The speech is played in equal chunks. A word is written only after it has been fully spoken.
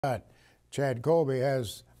Chad Colby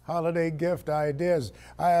has holiday gift ideas.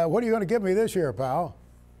 What are you going to give me this year, pal?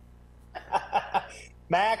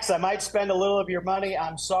 Max, I might spend a little of your money.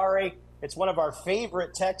 I'm sorry. It's one of our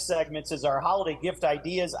favorite tech segments is our holiday gift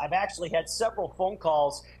ideas. I've actually had several phone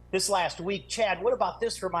calls this last week. Chad, what about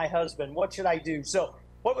this for my husband? What should I do? So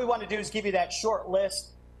what we want to do is give you that short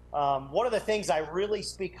list. One of the things I really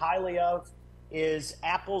speak highly of is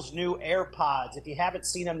Apple's new AirPods. If you haven't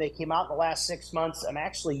seen them, they came out in the last 6 months. I'm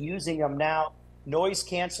actually using them now. Noise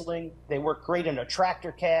canceling. They work great in a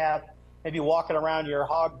tractor cab, maybe walking around your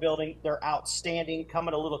hog building. They're outstanding. Come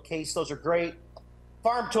in a little case. Those are great.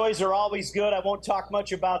 Farm toys are always good. I won't talk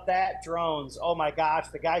much about that. Drones. Oh my gosh,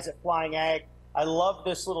 the guys at Flying Ag. I love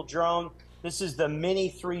this little drone. This is the Mini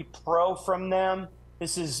 3 Pro from them.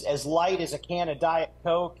 This is as light as a can of Diet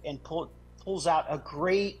Coke and pulls out a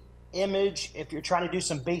great image if you're trying to do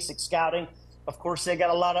some basic scouting. Of course, they got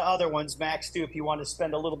a lot of other ones, Max, too, if you want to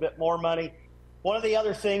spend a little bit more money. One of the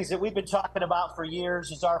other things that we've been talking about for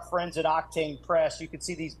years is our friends at Octane Press. You can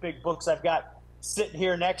see these big books I've got sitting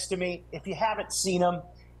here next to me. If you haven't seen them,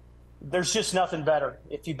 there's just nothing better.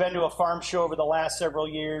 If you've been to a farm show over the last several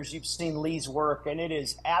years, you've seen Lee's work, and it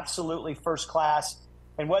is absolutely first class.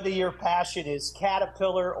 And whether your passion is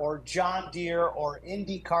Caterpillar or John Deere or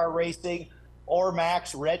IndyCar racing or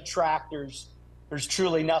Max red tractors, there's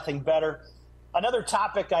truly nothing better. Another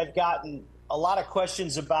topic I've gotten a lot of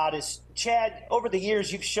questions about is, Chad, over the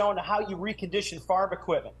years, you've shown how you recondition farm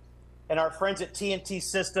equipment. And our friends at TNT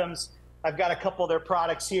Systems, I've got a couple of their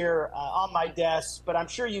products here on my desk, but I'm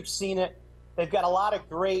sure you've seen it. They've got a lot of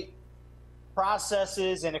great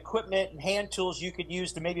processes and equipment and hand tools you could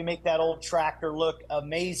use to maybe make that old tractor look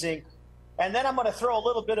amazing. And then I'm going to throw a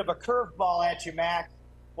little bit of a curveball at you, Mac.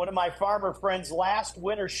 One of my farmer friends last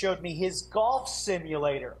winter showed me his golf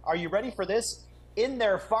simulator. Are you ready for this? In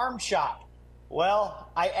their farm shop. Well,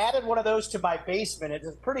 I added one of those to my basement. It's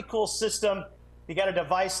a pretty cool system. You got a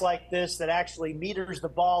device like this that actually meters the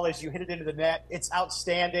ball as you hit it into the net. It's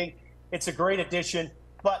outstanding. It's a great addition.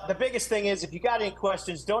 But the biggest thing is, if you got any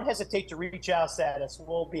questions, don't hesitate to reach out at us.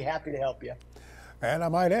 We'll be happy to help you. And I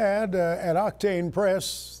might add, at Octane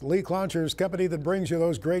Press, Lee Cloncher's company that brings you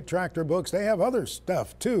those great tractor books, they have other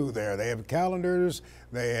stuff too there. They have calendars,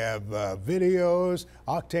 they have videos,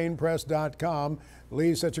 octanepress.com.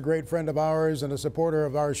 Lee's such a great friend of ours and a supporter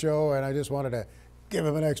of our show, and I just wanted to give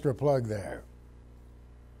him an extra plug there.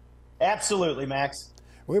 Absolutely, Max.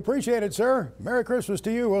 We appreciate it, sir. Merry Christmas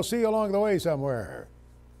to you. We'll see you along the way somewhere.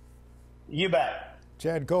 You bet.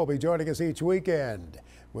 Chad Colby joining us each weekend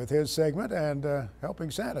with his segment and helping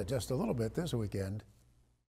Santa just a little bit this weekend.